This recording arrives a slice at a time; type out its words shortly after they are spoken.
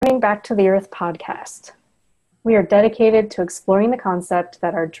joining Back to the Earth podcast. We are dedicated to exploring the concept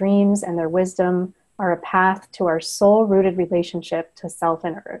that our dreams and their wisdom are a path to our soul-rooted relationship to self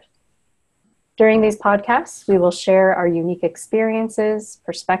and Earth. During these podcasts, we will share our unique experiences,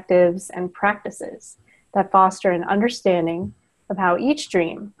 perspectives, and practices that foster an understanding of how each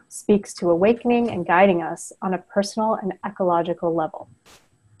dream speaks to awakening and guiding us on a personal and ecological level.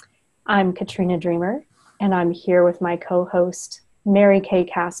 I'm Katrina Dreamer, and I'm here with my co-host, Mary Kay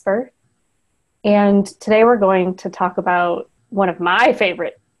Casper. And today we're going to talk about one of my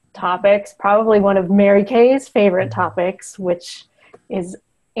favorite topics, probably one of Mary Kay's favorite topics, which is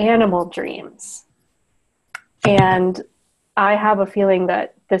animal dreams. And I have a feeling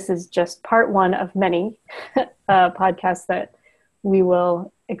that this is just part one of many podcasts that we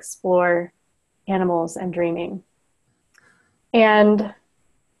will explore animals and dreaming. And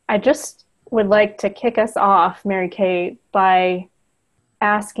I just would like to kick us off, Mary Kay, by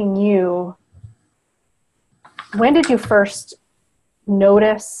asking you, when did you first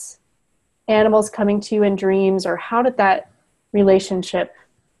notice animals coming to you in dreams, or how did that relationship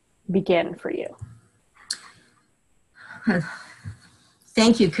begin for you?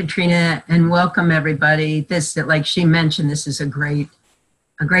 Thank you, Katrina, and welcome everybody. This, like she mentioned, this is a great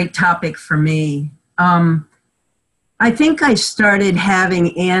topic for me. I think I started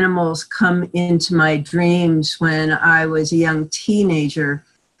having animals come into my dreams when I was a young teenager.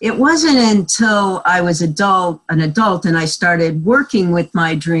 It wasn't until I was an adult and I started working with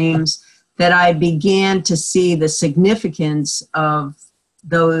my dreams that I began to see the significance of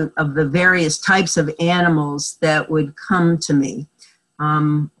the various types of animals that would come to me.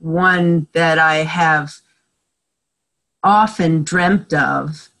 One that I have often dreamt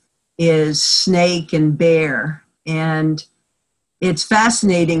of is snake and bear. And it's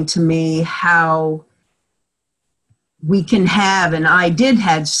fascinating to me how we can have, and I did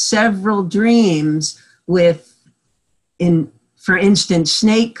have several dreams with, for instance,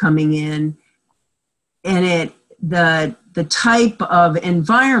 snake coming in, and the type of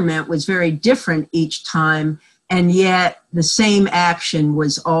environment was very different each time, and yet the same action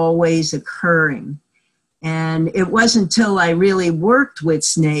was always occurring. And it wasn't until I really worked with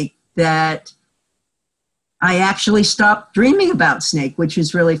snake that I actually stopped dreaming about snake, which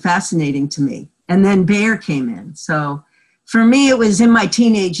was really fascinating to me. And then bear came in. So for me, it was in my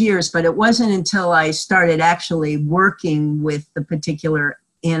teenage years, but it wasn't until I started actually working with the particular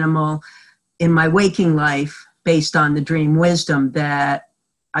animal in my waking life based on the dream wisdom that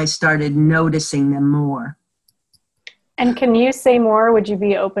I started noticing them more. And can you say more? Would you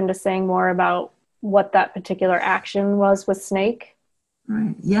be open to saying more about what that particular action was with snake?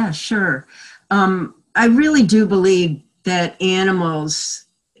 Right. Yeah, sure. I really do believe that animals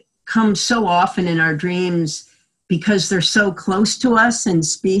come so often in our dreams because they're so close to us in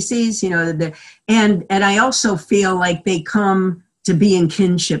species, and I also feel like they come to be in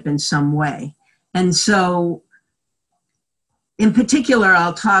kinship in some way. And so in particular,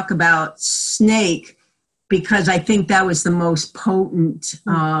 I'll talk about snake because I think that was the most potent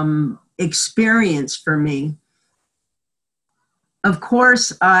experience for me. Of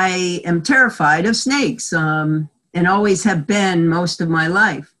course, I am terrified of snakes and always have been most of my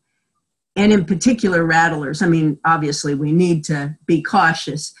life. And in particular, rattlers. I mean, obviously, we need to be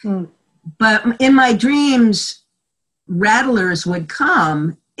cautious. But in my dreams, rattlers would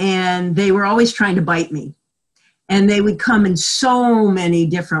come and they were always trying to bite me. And they would come in so many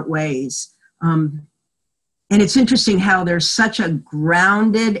different ways. And it's interesting how they're such a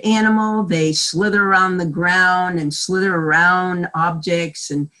grounded animal. They slither around the ground and slither around objects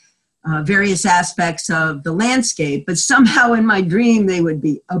and various aspects of the landscape. But somehow in my dream, they would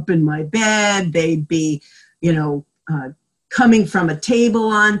be up in my bed. They'd be, coming from a table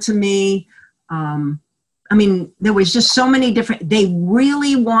onto me. There was just so many different, they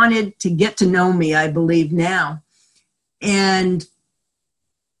really wanted to get to know me, I believe now. And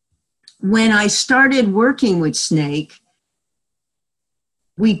when I started working with snake,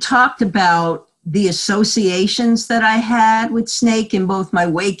 we talked about the associations that I had with snake in both my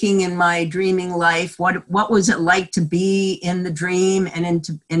waking and my dreaming life. What was it like to be in the dream and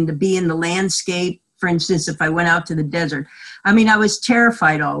to be in the landscape? For instance, if I went out to the desert, I was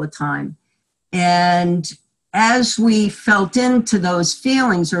terrified all the time. And as we felt into those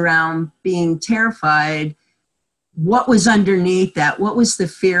feelings around being terrified, what was underneath that? What was the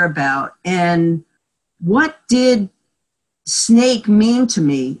fear about? And what did snake mean to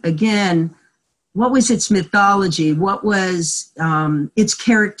me? Again, what was its mythology? What was its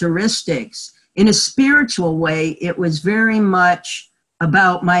characteristics? In a spiritual way, it was very much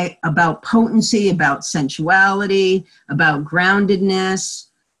about potency, about sensuality, about groundedness,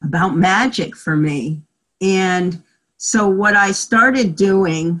 about magic for me. And so what I started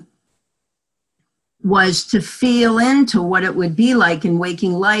doing was to feel into what it would be like in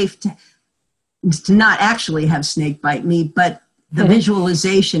waking life to not actually have snake bite me, but the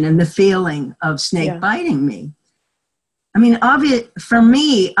visualization and the feeling of snake biting me. I mean, for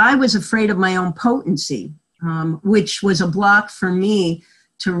me, I was afraid of my own potency, which was a block for me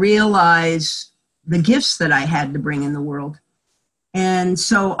to realize the gifts that I had to bring in the world. And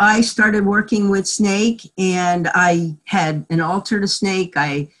so I started working with snake, and I had an altar to snake.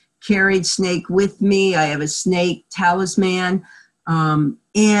 I carried snake with me. I have a snake talisman.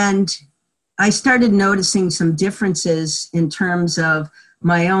 And I started noticing some differences in terms of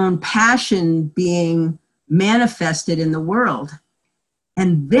my own passion being manifested in the world.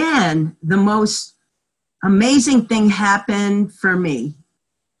 And then the most amazing thing happened for me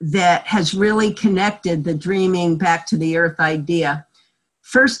that has really connected the dreaming back to the earth idea.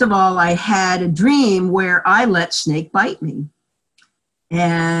 First of all, I had a dream where I let snake bite me.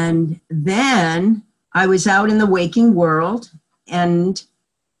 And then I was out in the waking world, and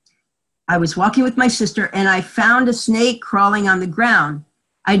I was walking with my sister, and I found a snake crawling on the ground.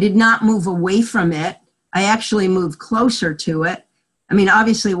 I did not move away from it. I actually moved closer to it. I mean,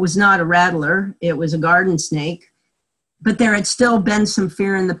 obviously it was not a rattler. It was a garden snake. But there had still been some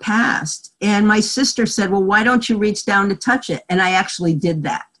fear in the past. And my sister said, well, why don't you reach down to touch it? And I actually did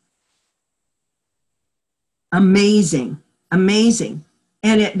that. Amazing, amazing.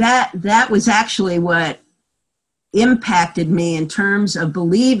 And that was actually what impacted me in terms of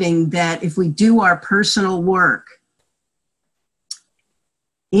believing that if we do our personal work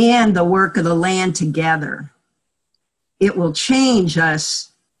and the work of the land together, it will change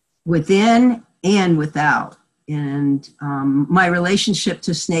us within and without. And my relationship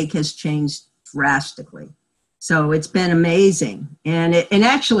to snake has changed drastically. So it's been amazing. And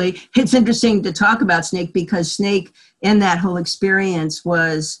actually, it's interesting to talk about snake, because snake and that whole experience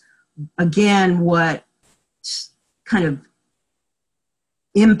was, again, what kind of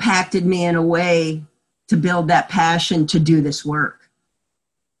impacted me in a way to build that passion to do this work.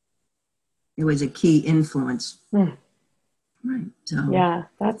 It was a key influence. Mm. Right. So, yeah,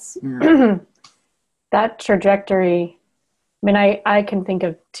 that's that trajectory. I mean, I can think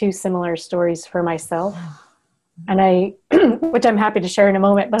of two similar stories for myself, and which I'm happy to share in a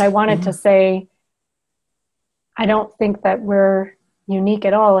moment, but I wanted to say, I don't think that we're unique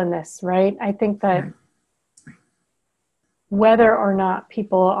at all in this, right? I think that whether or not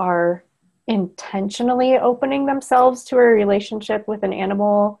people are intentionally opening themselves to a relationship with an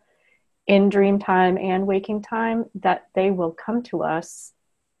animal in dream time and waking time, that they will come to us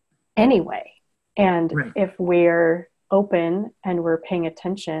anyway. And if we're open and we're paying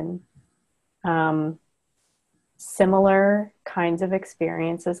attention, similar kinds of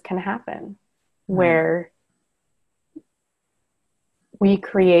experiences can happen where we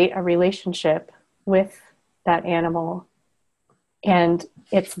create a relationship with that animal, and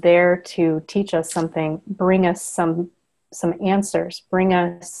it's there to teach us something, bring us some answers, bring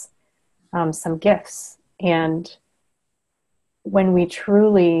us some gifts. And when we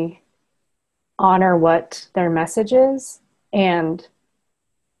truly honor what their message is and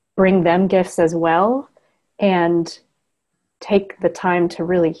bring them gifts as well, and take the time to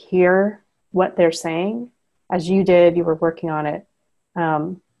really hear what they're saying, as you did, you were working on it.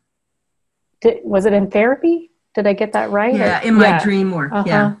 Was it in therapy? Did I get that right? Yeah, in my dream work.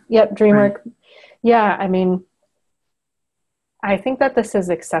 Yeah. Yep, dream work. Yeah, I mean, I think that this is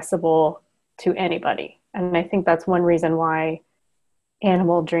accessible to anybody. And I think that's one reason why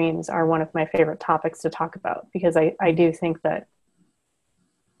animal dreams are one of my favorite topics to talk about, because I do think that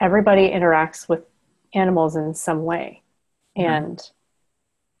everybody interacts with animals in some way. And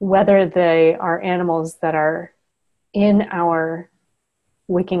whether they are animals that are in our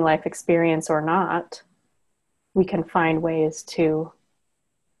waking life experience or not, we can find ways to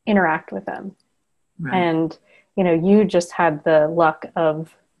interact with them. And, you just had the luck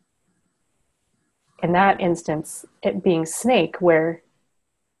of, in that instance, it being snake, where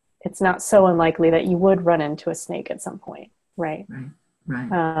it's not so unlikely that you would run into a snake at some point, right?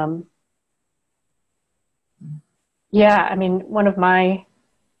 Yeah, I mean, one of my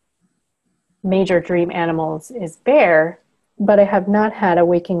major dream animals is bear, but I have not had a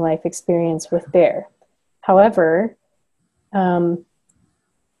waking life experience with bear. However,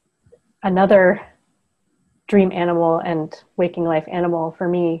 another dream animal and waking life animal for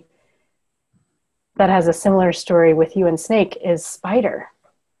me that has a similar story with you and snake is spider.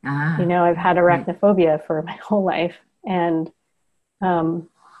 I've had arachnophobia for my whole life, and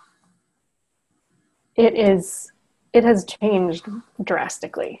it is it has changed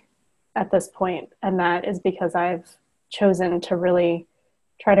drastically at this point, and that is because I've chosen to really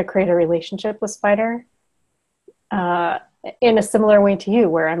try to create a relationship with Spider uh, in a similar way to you,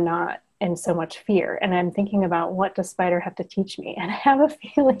 where I'm not in so much fear, and I'm thinking about what does Spider have to teach me. And I have a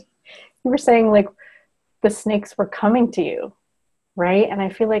feeling you were saying like the snakes were coming to you, right? And I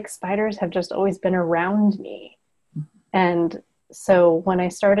feel like spiders have just always been around me. And so when I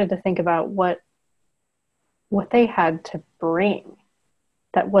started to think about what they had to bring,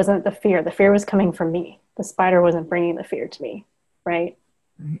 that wasn't the fear was coming from me. The spider wasn't bringing the fear to me, right?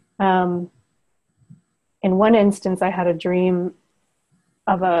 Um, in one instance, I had a dream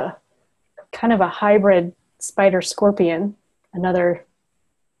of a kind of a hybrid spider scorpion, another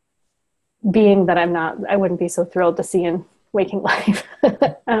being that I wouldn't be so thrilled to see in waking life.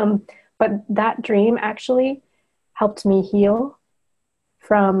 But that dream actually helped me heal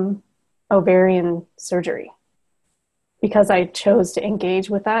from ovarian surgery because I chose to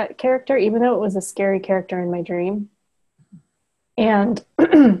engage with that character, even though it was a scary character in my dream. And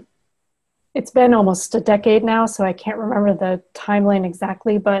it's been almost a decade now, so I can't remember the timeline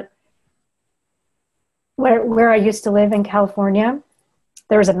exactly, but where I used to live in California,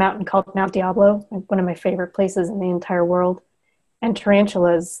 there was a mountain called Mount Diablo, one of my favorite places in the entire world, and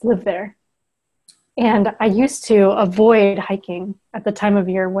tarantulas live there. And I used to avoid hiking at the time of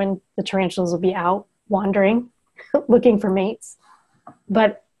year when the tarantulas would be out wandering, looking for mates.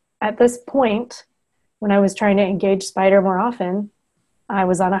 But at this point, when I was trying to engage Spider more often, I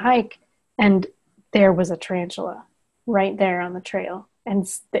was on a hike and there was a tarantula right there on the trail. And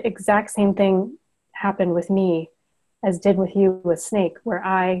the exact same thing happened with me as did with you with Snake, where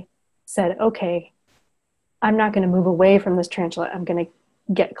I said, okay, I'm not going to move away from this tarantula. I'm going to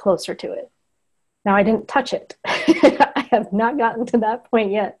get closer to it. Now, I didn't touch it. I have not gotten to that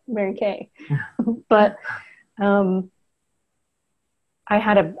point yet, Mary Kay. But I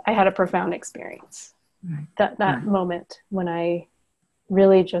had a profound experience. Right. That moment when I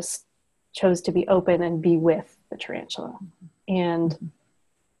really just chose to be open and be with the tarantula. And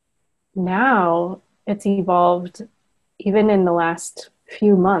now it's evolved even in the last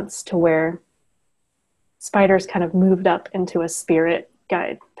few months to where spiders kind of moved up into a spirit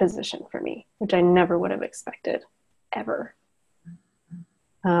guide position for me, which I never would have expected ever.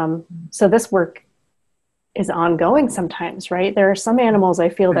 So this work is ongoing sometimes, right? There are some animals I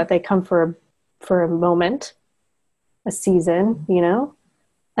feel that they come for a moment, a season, you know,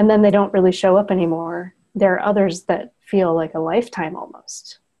 and then they don't really show up anymore. There are others that feel like a lifetime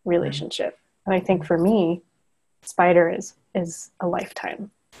almost relationship. And I think for me, Spider is a lifetime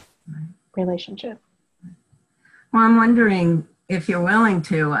relationship. Well, I'm wondering if you're willing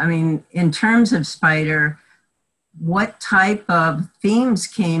to, I mean, in terms of Spider, what type of themes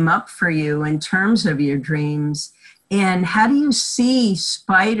came up for you in terms of your dreams? And how do you see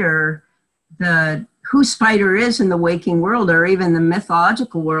Spider, who Spider is in the waking world or even the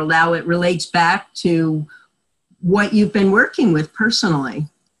mythological world, how it relates back to what you've been working with personally?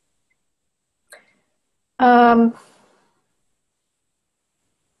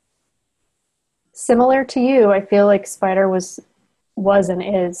 Similar to you, I feel like Spider was and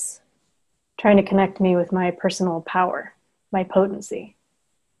is trying to connect me with my personal power, my potency.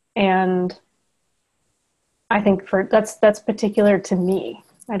 And I think that's particular to me.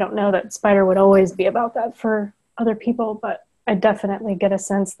 I don't know that Spider would always be about that for other people, but I definitely get a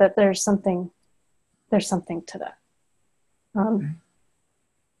sense that there's something to that.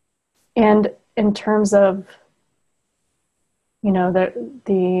 And in terms of, you know,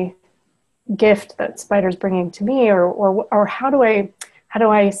 the gift that Spider's bringing to me, or how do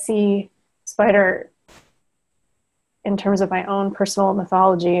I see Spider in terms of my own personal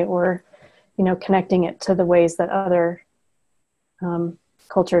mythology, or, you know, connecting it to the ways that other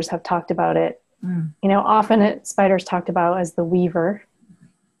cultures have talked about it. You know, often Spider's talked about as the weaver,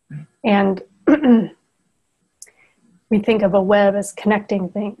 and we think of a web as connecting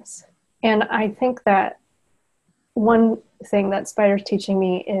things. And I think that one thing that Spider's teaching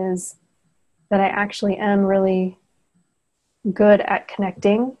me is that I actually am really good at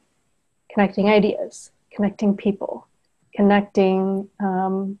connecting ideas, connecting people, connecting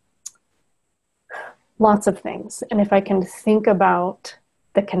lots of things. And if I can think about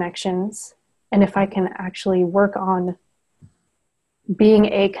the connections, and if I can actually work on being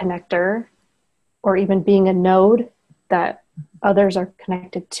a connector, or even being a node that others are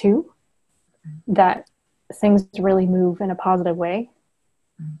connected to, that things really move in a positive way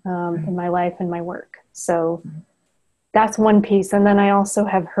in my life and my work. So that's one piece. And then I also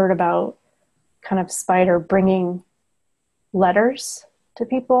have heard about kind of Spider bringing letters to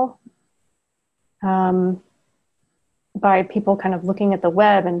people. by people kind of looking at the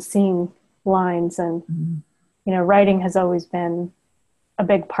web and seeing lines. And, writing has always been a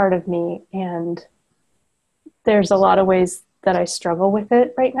big part of me. And there's a lot of ways that I struggle with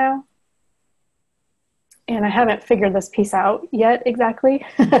it right now. And I haven't figured this piece out yet exactly,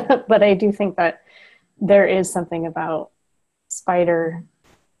 but I do think that there is something about Spider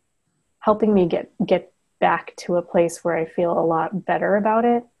helping me get back to a place where I feel a lot better about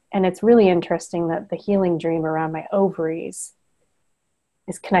it. And it's really interesting that the healing dream around my ovaries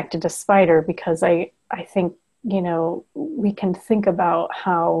is connected to Spider, because I think, we can think about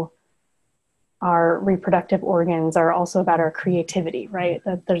how our reproductive organs are also about our creativity, right?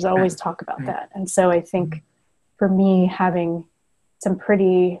 That there's always talk about that. And so I think for me, having some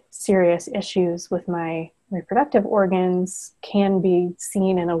pretty serious issues with my reproductive organs can be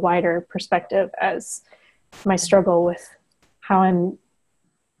seen in a wider perspective as my struggle with how I'm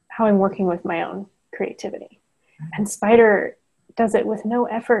working with my own creativity. And Spider does it with no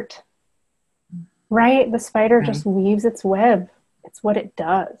effort, right? The spider just weaves its web. It's what it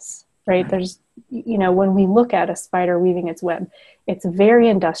does, right? There's, when we look at a spider weaving its web, it's very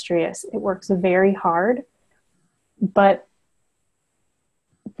industrious. It works very hard, but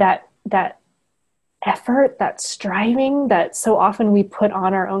that effort, that striving that so often we put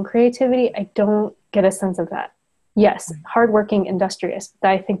on our own creativity, I don't get a sense of that. Yes, hardworking, industrious, but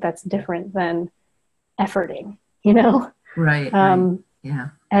I think that's different than efforting, Right. Yeah.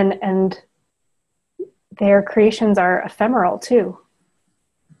 And their creations are ephemeral too.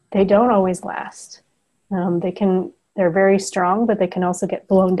 They don't always last. They're very strong, but they can also get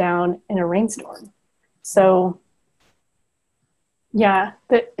blown down in a rainstorm. So yeah,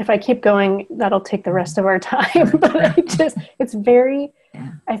 if I keep going, that'll take the rest of our time. But I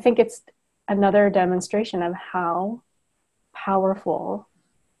think it's another demonstration of how powerful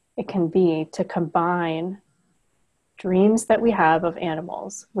it can be to combine dreams that we have of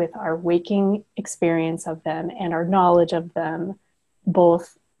animals with our waking experience of them and our knowledge of them,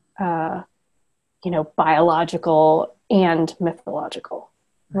 both, biological and mythological,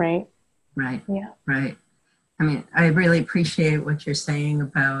 right? Right. Yeah. Right. I mean, I really appreciate what you're saying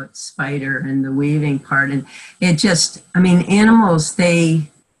about Spider and the weaving part. And it just, animals, they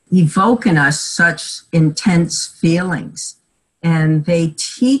evoke in us such intense feelings, and they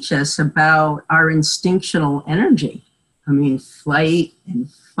teach us about our instinctual energy. Flight and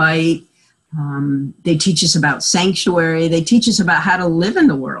fight. They teach us about sanctuary. They teach us about how to live in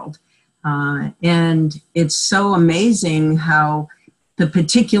the world. And it's so amazing how the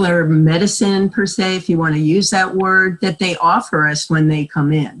particular medicine, per se, if you want to use that word, that they offer us when they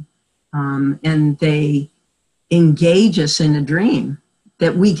come in. And they engage us in a dream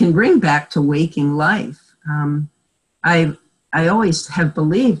that we can bring back to waking life. I always have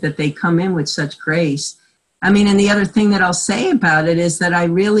believed that they come in with such grace. And the other thing that I'll say about it is that I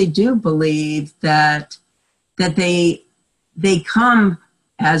really do believe that they come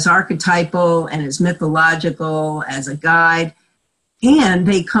as archetypal and as mythological, as a guide, and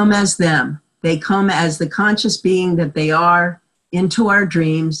they come as them. They come as the conscious being that they are into our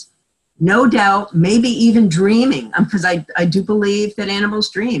dreams, no doubt, maybe even dreaming, because I do believe that animals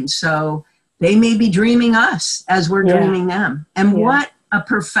dream. So they may be dreaming us as we're dreaming them. And what a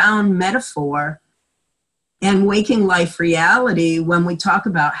profound metaphor and waking life reality when we talk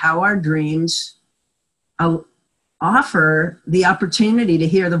about how our dreams offer the opportunity to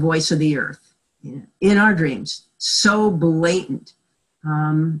hear the voice of the earth in our dreams. So blatant.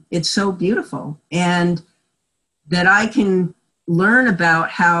 It's so beautiful. And that I can learn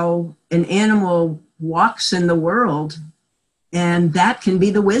about how an animal walks in the world, and that can be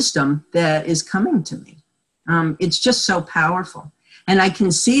the wisdom that is coming to me. It's just so powerful. And I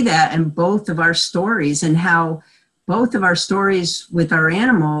can see that in both of our stories, and how both of our stories with our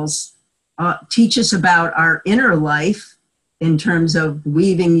animals teach us about our inner life in terms of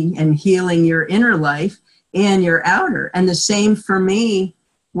weaving and healing your inner life and your outer. And the same for me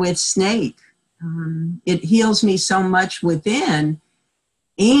with Snake. It heals me so much within.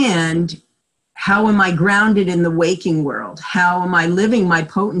 And how am I grounded in the waking world? How am I living my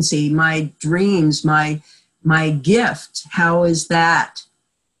potency, my dreams, my gift? How is that?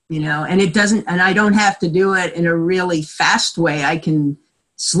 And it doesn't, and I don't have to do it in a really fast way. I can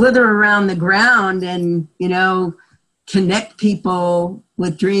slither around the ground and, connect people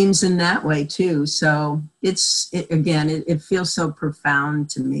with dreams in that way too. So it feels so profound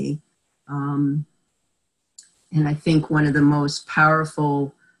to me. And I think one of the most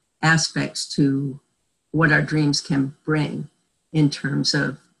powerful aspects to what our dreams can bring in terms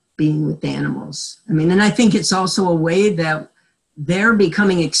of being with animals. And I think it's also a way that they're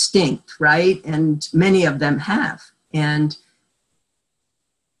becoming extinct, right? And many of them have. And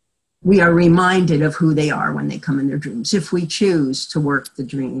we are reminded of who they are when they come in their dreams, if we choose to work the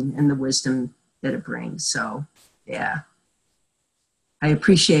dream and the wisdom that it brings. So, yeah. I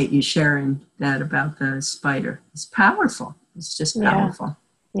appreciate you sharing that about the spider. It's powerful. It's just powerful.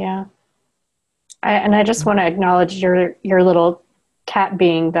 Yeah. I just want to acknowledge your little cat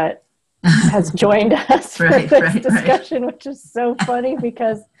being that has joined us for this discussion, which is so funny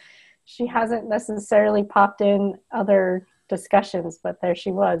because she hasn't necessarily popped in other discussions, but there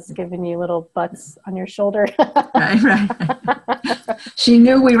she was giving you little butts on your shoulder. Right. She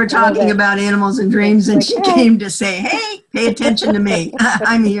knew we were talking about animals and dreams, and she came to say, hey, pay attention to me.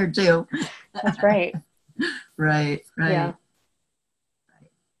 I'm here too. That's right. Right. Yeah.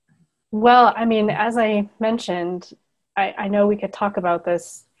 Well, I mean, as I mentioned, I know we could talk about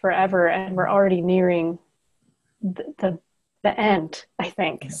this forever, and we're already nearing the end, I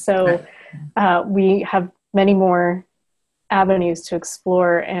think. So we have many more avenues to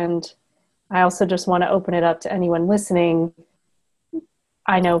explore, and I also just want to open it up to anyone listening.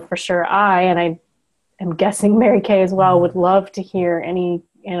 I know for sure and I am guessing Mary Kay as well, would love to hear any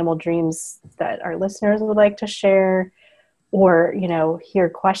animal dreams that our listeners would like to share, or, hear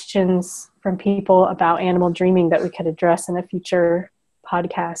questions from people about animal dreaming that we could address in a future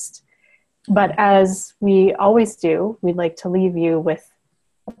podcast. But as we always do, we'd like to leave you with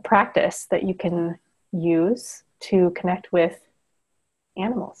a practice that you can use to connect with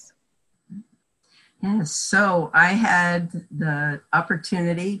animals. Yes, so I had the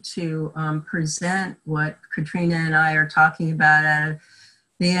opportunity to present what Katrina and I are talking about at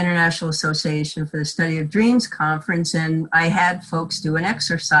the International Association for the Study of Dreams conference, and I had folks do an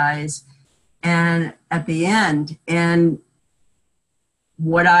exercise and at the end, and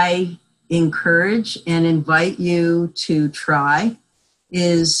what I encourage and invite you to try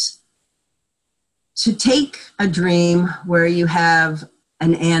is to take a dream where you have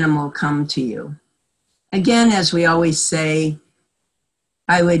an animal come to you. Again, as we always say,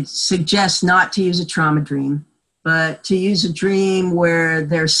 I would suggest not to use a trauma dream, but to use a dream where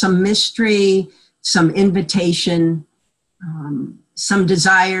there's some mystery, some invitation, some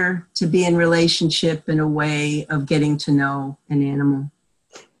desire to be in relationship in a way of getting to know an animal.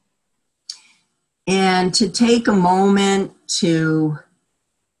 And to take a moment to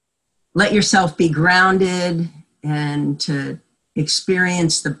let yourself be grounded and to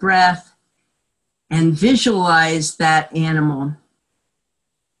experience the breath and visualize that animal.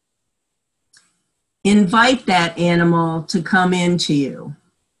 Invite that animal to come into you,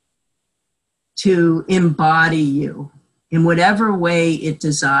 to embody you in whatever way it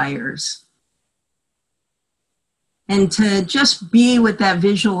desires. And to just be with that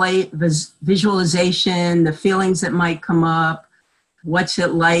visualization, the feelings that might come up. What's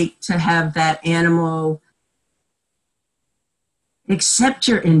it like to have that animal accept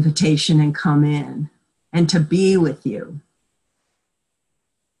your invitation and come in and to be with you?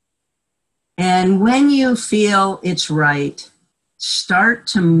 And when you feel it's right, start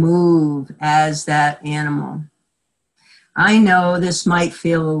to move as that animal. I know this might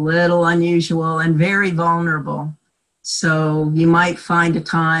feel a little unusual and very vulnerable. So you might find a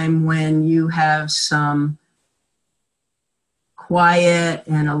time when you have some quiet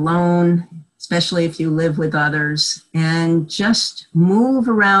and alone, especially if you live with others, and just move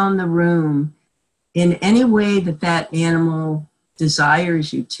around the room in any way that that animal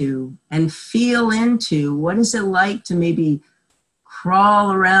desires you to, and feel into what is it like to maybe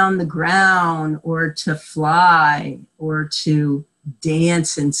crawl around the ground, or to fly, or to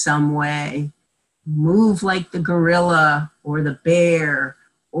dance in some way. Move like the gorilla or the bear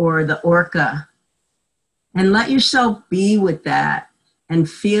or the orca. And let yourself be with that and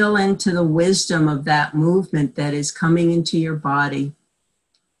feel into the wisdom of that movement that is coming into your body.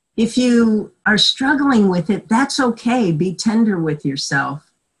 If you are struggling with it, that's okay. Be tender with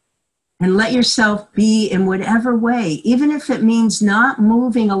yourself and let yourself be in whatever way, even if it means not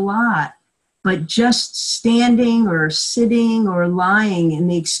moving a lot, but just standing or sitting or lying in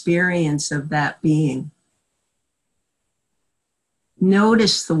the experience of that being.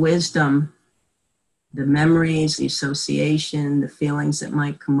 Notice the wisdom, the memories, the association, the feelings that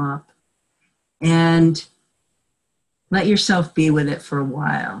might come up, and let yourself be with it for a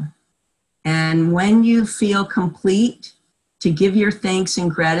while. And when you feel complete, to give your thanks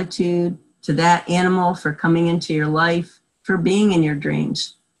and gratitude to that animal for coming into your life, for being in your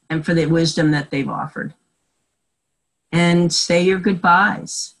dreams, and for the wisdom that they've offered. And say your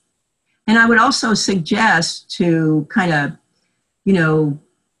goodbyes. And I would also suggest to kind of,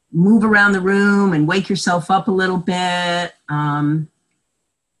 move around the room and wake yourself up a little bit.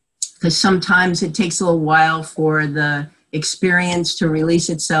 because sometimes it takes a little while for the experience to release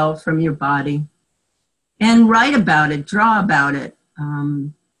itself from your body. And write about it, draw about it,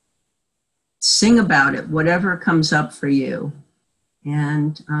 sing about it, whatever comes up for you.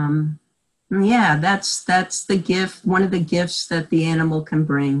 And yeah, that's the gift, one of the gifts that the animal can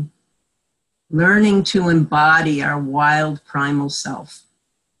bring. Learning to embody our wild primal self.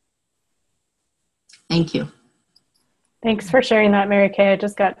 Thank you. Thanks for sharing that, Mary Kay. I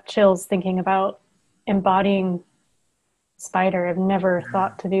just got chills thinking about embodying spider. I've never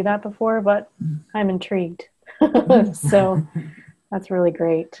thought to do that before, but I'm intrigued. So that's really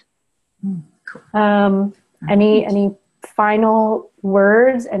great. Any final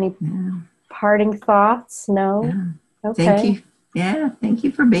words? Any parting thoughts? No? Yeah. Okay. Thank you. Yeah, thank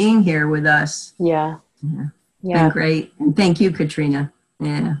you for being here with us. Yeah. It's been great. And thank you, Katrina.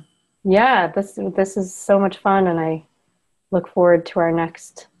 Yeah, this is so much fun, and I look forward to our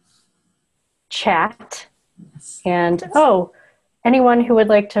next chat. Yes. And anyone who would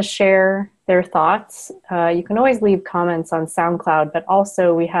like to share their thoughts, you can always leave comments on SoundCloud, but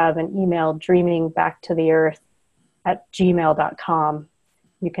also we have an email, dreamingbacktotheearth@gmail.com.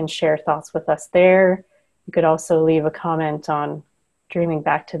 You can share thoughts with us there. You could also leave a comment on Dreaming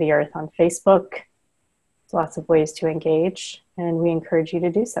Back to the Earth on Facebook. There's lots of ways to engage, and we encourage you to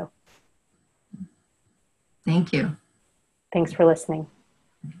do so. Thank you. Thanks for listening.